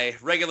guy,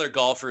 regular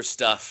golfer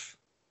stuff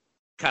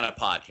kind of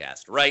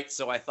podcast, right?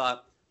 So I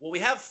thought, well, we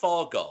have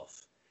fall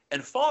golf,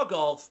 and fall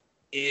golf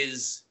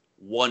is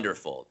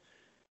wonderful.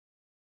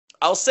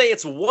 I'll say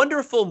it's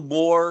wonderful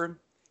more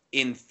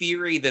in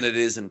theory than it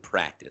is in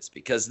practice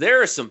because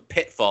there are some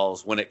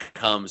pitfalls when it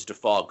comes to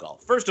fall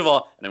golf. First of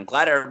all, and I'm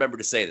glad I remembered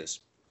to say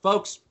this,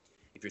 folks,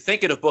 if you're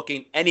thinking of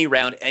booking any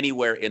round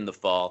anywhere in the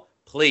fall,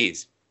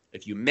 please,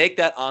 if you make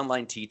that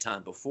online tee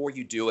time before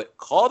you do it,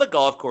 call the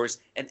golf course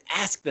and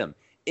ask them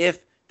if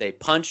they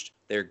punched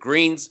their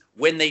greens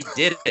when they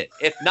did it.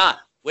 If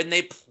not, when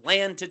they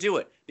plan to do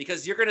it.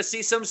 Because you're going to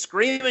see some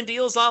screaming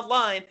deals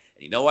online.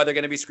 And you know why they're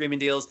going to be screaming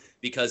deals?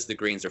 Because the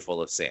greens are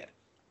full of sand.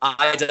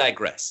 I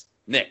digress.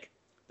 Nick,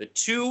 the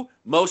two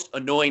most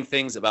annoying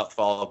things about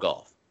fall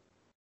golf.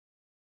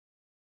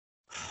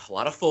 A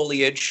lot of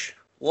foliage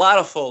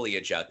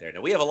out there. Now,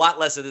 we have a lot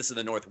less of this in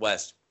the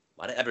Northwest.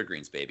 A lot of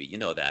evergreens, baby. You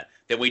know that.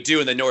 Than we do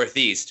in the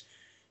Northeast.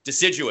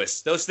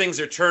 Deciduous. Those things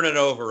are turning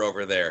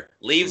over there.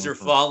 Leaves are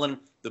falling.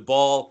 The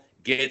ball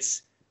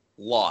gets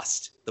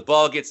lost. The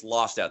ball gets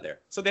lost out there.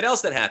 Something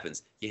else that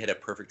happens. You hit a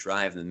perfect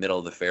drive in the middle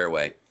of the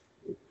fairway.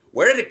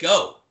 Where did it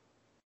go?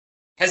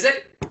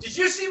 Did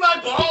you see my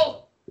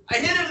ball? I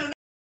hit it in the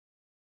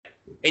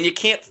and you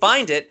can't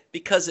find it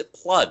because it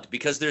plugged,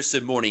 because there's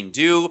some morning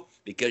dew,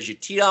 because you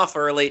teed off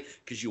early,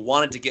 because you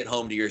wanted to get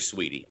home to your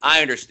sweetie.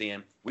 I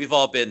understand. We've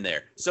all been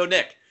there. So,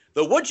 Nick,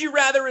 the would you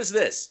rather is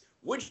this.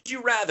 Would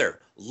you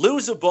rather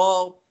lose a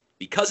ball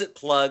because it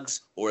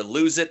plugs or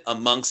lose it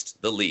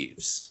amongst the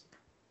leaves?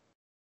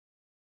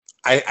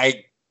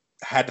 I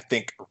had to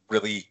think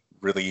really,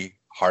 really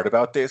hard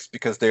about this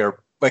because they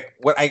are like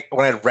when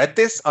I read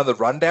this on the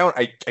rundown,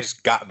 I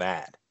just got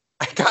mad.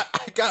 I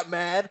got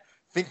mad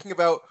thinking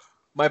about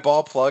my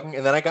ball plugging,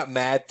 and then I got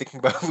mad thinking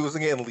about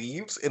losing it in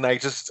leaves, and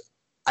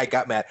I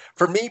got mad.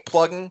 For me,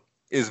 plugging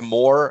is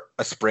more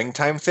a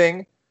springtime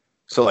thing.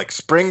 So like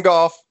spring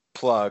golf,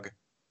 plug.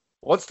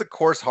 Once the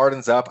course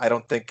hardens up, I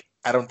don't think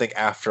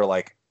after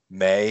like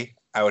May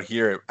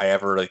I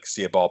ever like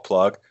see a ball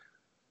plug.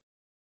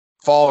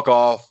 Fall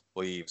golf,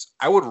 leaves.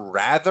 I would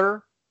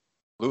rather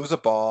lose a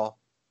ball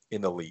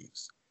in the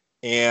leaves.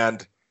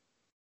 And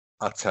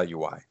I'll tell you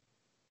why.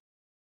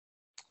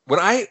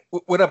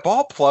 When a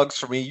ball plugs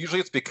for me, usually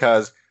it's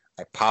because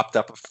I popped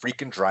up a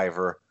freaking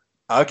driver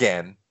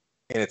again,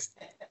 and it's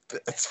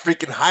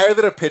freaking higher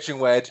than a pitching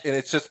wedge, and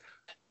it's just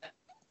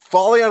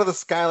falling out of the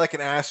sky like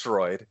an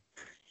asteroid,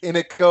 and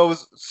it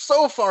goes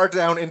so far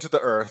down into the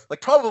earth,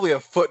 like probably a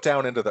foot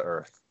down into the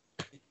earth.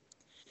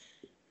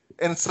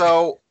 And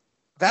so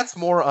that's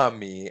more on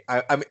me.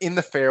 I'm in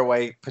the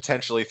fairway,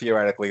 potentially,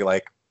 theoretically,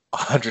 like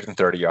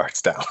 130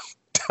 yards down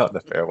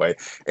the fairway,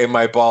 and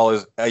my ball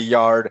is a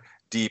yard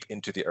deep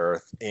into the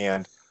earth,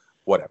 and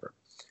whatever.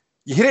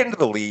 You hit it into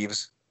the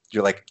leaves,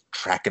 you're like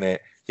tracking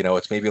it,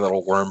 it's maybe a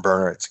little worm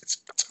burner,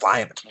 it's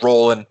flying, it's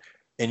rolling,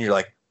 and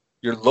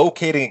you're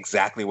locating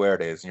exactly where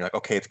it is, and you're like,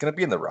 okay, it's going to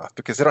be in the rough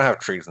because they don't have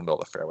trees in the middle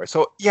of the fairway.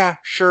 So yeah,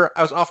 sure,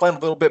 I was offline a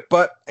little bit,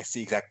 but I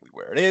see exactly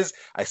where it is.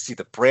 I see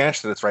the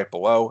branch that it's right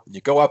below, and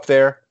you go up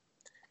there,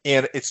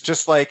 and it's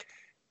just like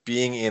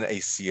being in a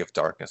sea of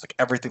darkness. Like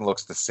everything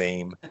looks the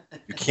same.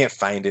 You can't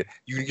find it.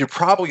 You're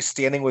probably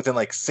standing within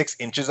like 6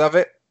 inches of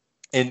it,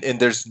 and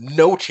there's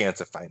no chance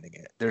of finding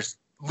it. There's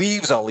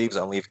leaves on leaves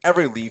on leaves.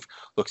 Every leaf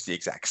looks the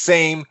exact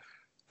same.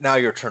 Now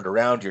you're turned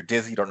around. You're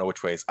dizzy. You don't know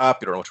which way is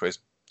up. You don't know which way is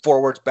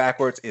forwards,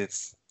 backwards.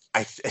 It's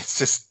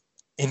just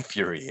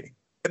infuriating.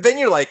 And then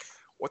you're like,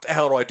 what the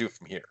hell do I do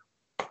from here?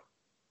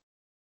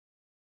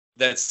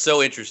 That's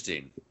so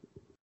interesting.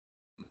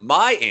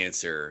 My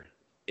answer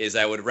is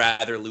I would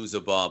rather lose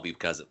a ball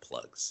because it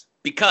plugs.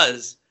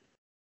 Because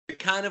to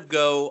kind of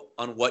go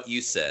on what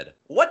you said,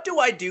 what do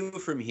I do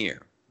from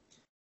here?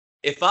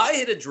 If I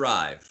hit a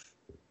drive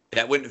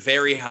that went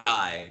very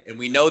high and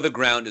we know the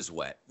ground is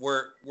wet,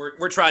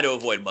 we're trying to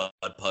avoid mud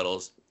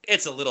puddles.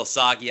 It's a little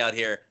soggy out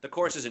here. The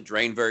course isn't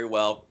drained very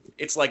well.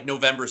 It's like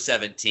November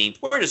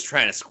 17th. We're just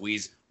trying to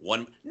squeeze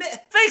one.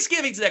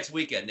 Thanksgiving's next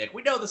weekend, Nick.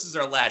 We know this is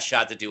our last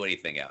shot to do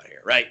anything out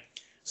here, right?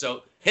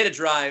 So hit a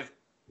drive.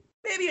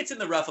 Maybe it's in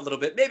the rough a little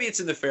bit. Maybe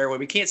it's in the fairway.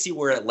 We can't see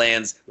where it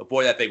lands. But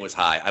boy, that thing was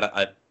high.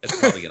 It's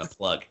probably going to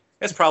plug.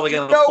 It's probably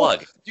going to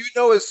plug.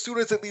 As soon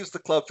as it leaves the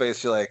club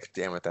face, you're like,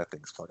 damn it, that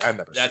thing's plugged. I've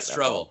never seen that. That's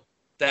trouble.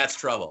 That's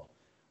trouble.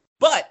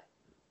 But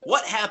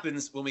what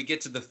happens when we get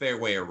to the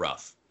fairway or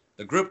rough?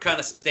 The group kind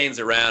of stands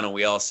around and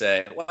we all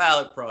say,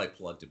 well, it probably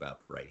plugged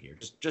about right here.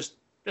 Just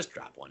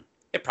drop one.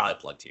 It probably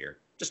plugged here.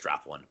 Just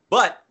drop one.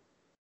 But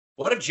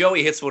what if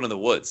Joey hits one in the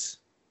woods?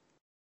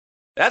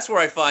 That's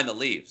where I find the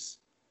leaves.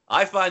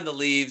 I find the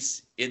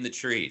leaves in the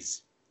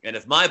trees. And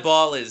if my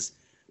ball is,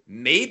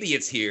 maybe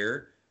it's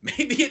here,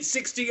 maybe it's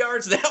 60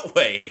 yards that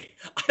way.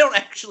 I don't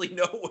actually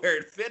know where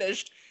it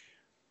finished.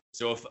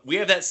 So if we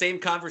have that same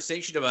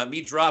conversation about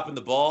me dropping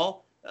the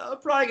ball, I'm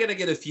probably going to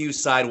get a few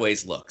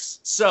sideways looks.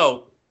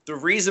 So the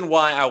reason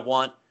why I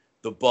want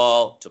the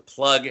ball to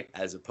plug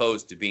as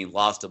opposed to being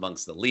lost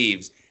amongst the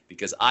leaves,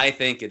 because I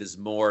think it is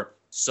more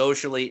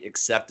socially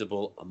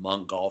acceptable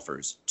among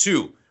golfers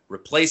to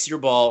replace your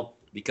ball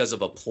because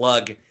of a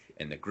plug,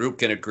 and the group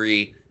can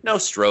agree, no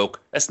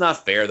stroke, that's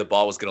not fair, the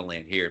ball was going to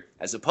land here,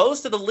 as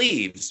opposed to the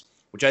leaves,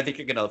 which I think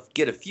you're going to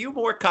get a few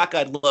more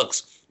cockeyed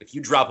looks if you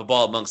drop a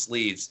ball amongst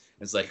leaves.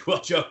 It's like, well,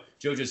 Joe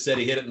just said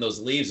he hit it in those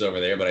leaves over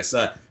there, but I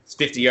saw it's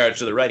 50 yards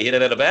to the right. He hit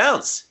it out of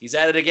bounds. He's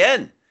at it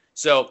again.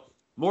 So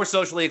more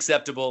socially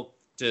acceptable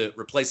to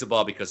replace a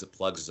ball because it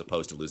plugs as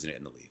opposed to losing it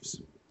in the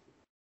leaves.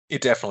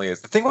 It definitely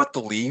is. The thing about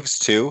the leaves,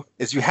 too,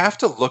 is you have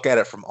to look at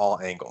it from all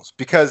angles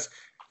because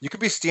you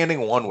could be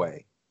standing one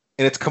way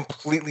and it's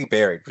completely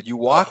buried. But you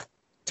walk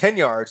 10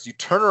 yards, you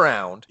turn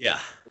around,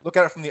 look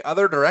at it from the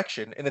other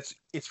direction, and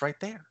it's right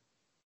there.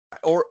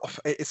 Or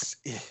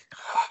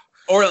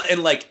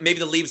like maybe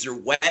the leaves are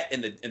wet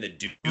and the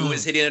dew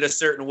is hitting it a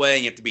certain way,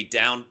 and you have to be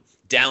down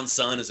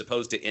sun as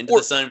opposed to into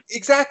the sun.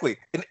 Exactly.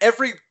 And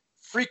every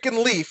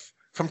freaking leaf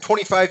from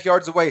 25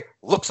 yards away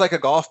looks like a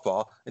golf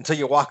ball until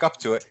you walk up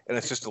to it and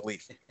it's just a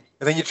leaf.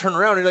 And then you turn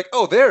around and you're like,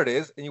 oh, there it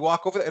is. And you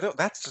walk over there. No,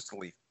 that's just a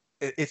leaf.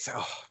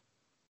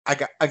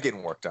 I'm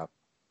getting worked up.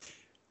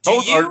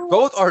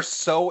 Both are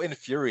so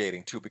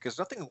infuriating too, because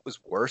nothing was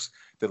worse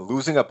than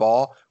losing a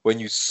ball when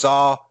you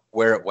saw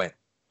where it went.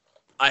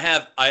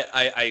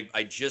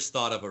 I just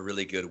thought of a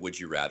really good would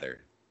you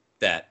rather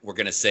that we're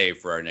going to save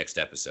for our next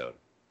episode,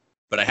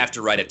 but I have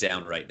to write it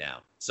down right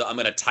now. So I'm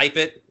going to type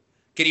it.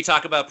 Can you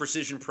talk about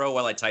Precision Pro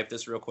while I type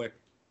this real quick?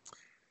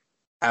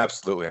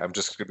 Absolutely. I'm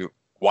just going to be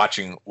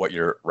watching what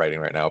you're writing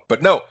right now.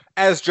 But no,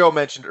 as Joe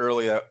mentioned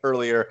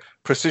earlier,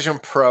 Precision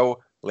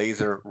Pro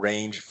laser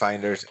range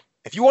finders.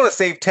 If you want to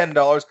save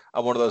 $10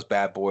 on one of those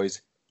bad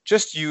boys,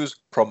 just use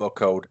promo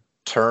code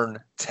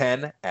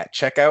TURN10 at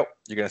checkout.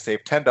 You're going to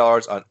save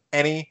 $10 on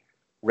any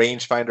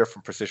rangefinder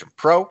from Precision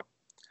Pro.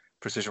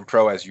 Precision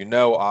Pro, as you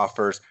know,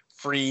 offers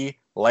free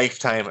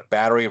lifetime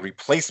battery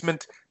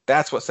replacement.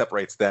 That's what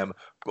separates them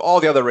from all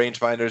the other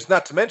rangefinders,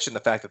 not to mention the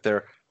fact that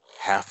they're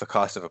half the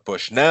cost of a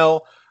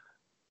Bushnell.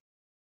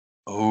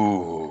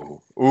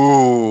 Ooh,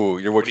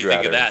 you're What do you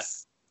think of that?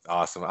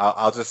 Awesome.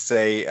 I'll just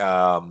say,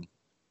 gonna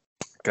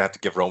have to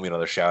give Romy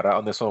another shout out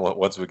on this one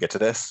once we get to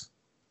this,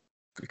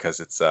 because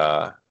it's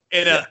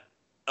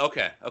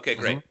Okay,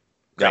 great. Mm-hmm.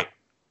 Great.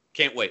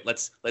 Can't wait.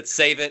 Let's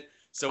save it.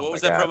 So what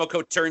was that promo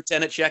code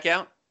TURN10 at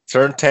checkout?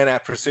 TURN10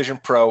 at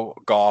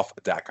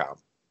precisionprogolf.com.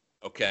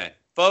 Okay.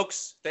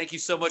 Folks, thank you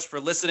so much for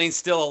listening.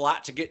 Still a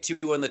lot to get to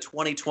in the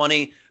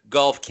 2020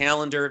 golf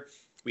calendar.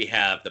 We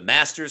have the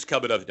Masters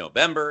coming up in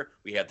November.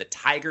 We have the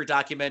Tiger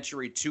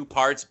documentary, 2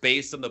 parts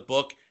based on the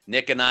book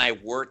Nick and I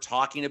were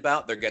talking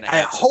about. They're going to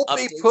have I hope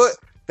updates. they put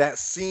that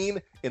scene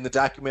in the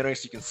documentary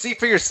so you can see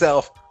for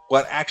yourself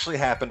what actually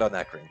happened on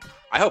that green.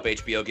 I hope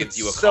HBO gives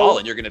you a call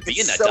and you're going to be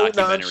in that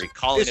documentary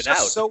calling it out.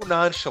 It's so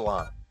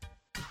nonchalant.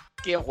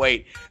 Can't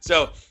wait.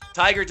 So,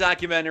 Tiger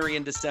documentary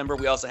in December.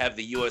 We also have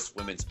the U.S.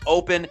 Women's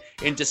Open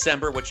in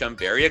December, which I'm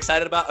very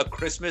excited about. A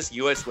Christmas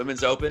U.S.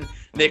 Women's Open.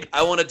 Nick,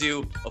 I want to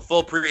do a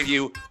full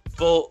preview,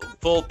 full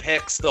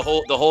picks, the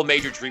whole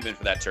major treatment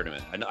for that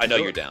tournament. I know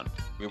you're down.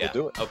 We will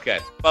do it. Okay,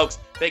 folks.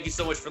 Thank you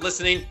so much for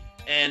listening.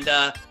 And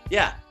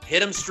hit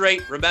them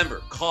straight.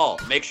 Remember, call.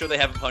 Make sure they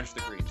haven't punched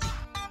the greens.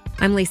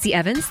 I'm Lacey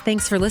Evans.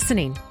 Thanks for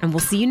listening, and we'll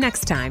see you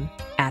next time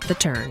at The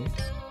Turn.